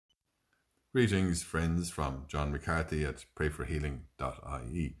Greetings, friends, from John McCarthy at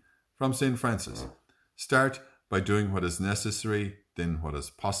prayforhealing.ie. From St. Francis. Start by doing what is necessary, then what is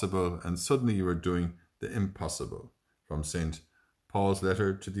possible, and suddenly you are doing the impossible. From St. Paul's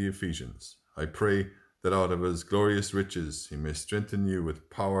letter to the Ephesians. I pray that out of his glorious riches he may strengthen you with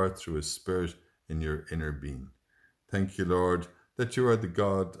power through his Spirit in your inner being. Thank you, Lord, that you are the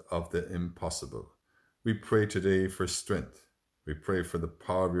God of the impossible. We pray today for strength. We pray for the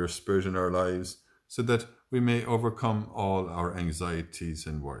power of your Spirit in our lives so that we may overcome all our anxieties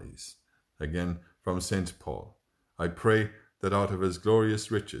and worries. Again, from St. Paul, I pray that out of his glorious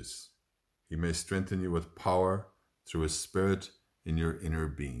riches he may strengthen you with power through his Spirit in your inner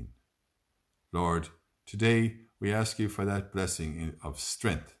being. Lord, today we ask you for that blessing of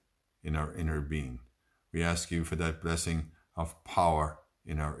strength in our inner being. We ask you for that blessing of power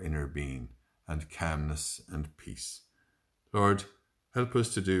in our inner being and calmness and peace. Lord, help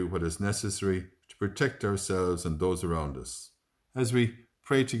us to do what is necessary to protect ourselves and those around us as we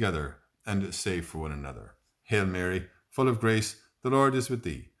pray together and say for one another. Hail Mary, full of grace, the Lord is with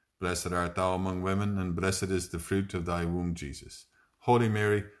thee. Blessed art thou among women, and blessed is the fruit of thy womb, Jesus. Holy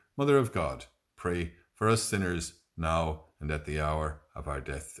Mary, Mother of God, pray for us sinners now and at the hour of our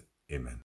death. Amen.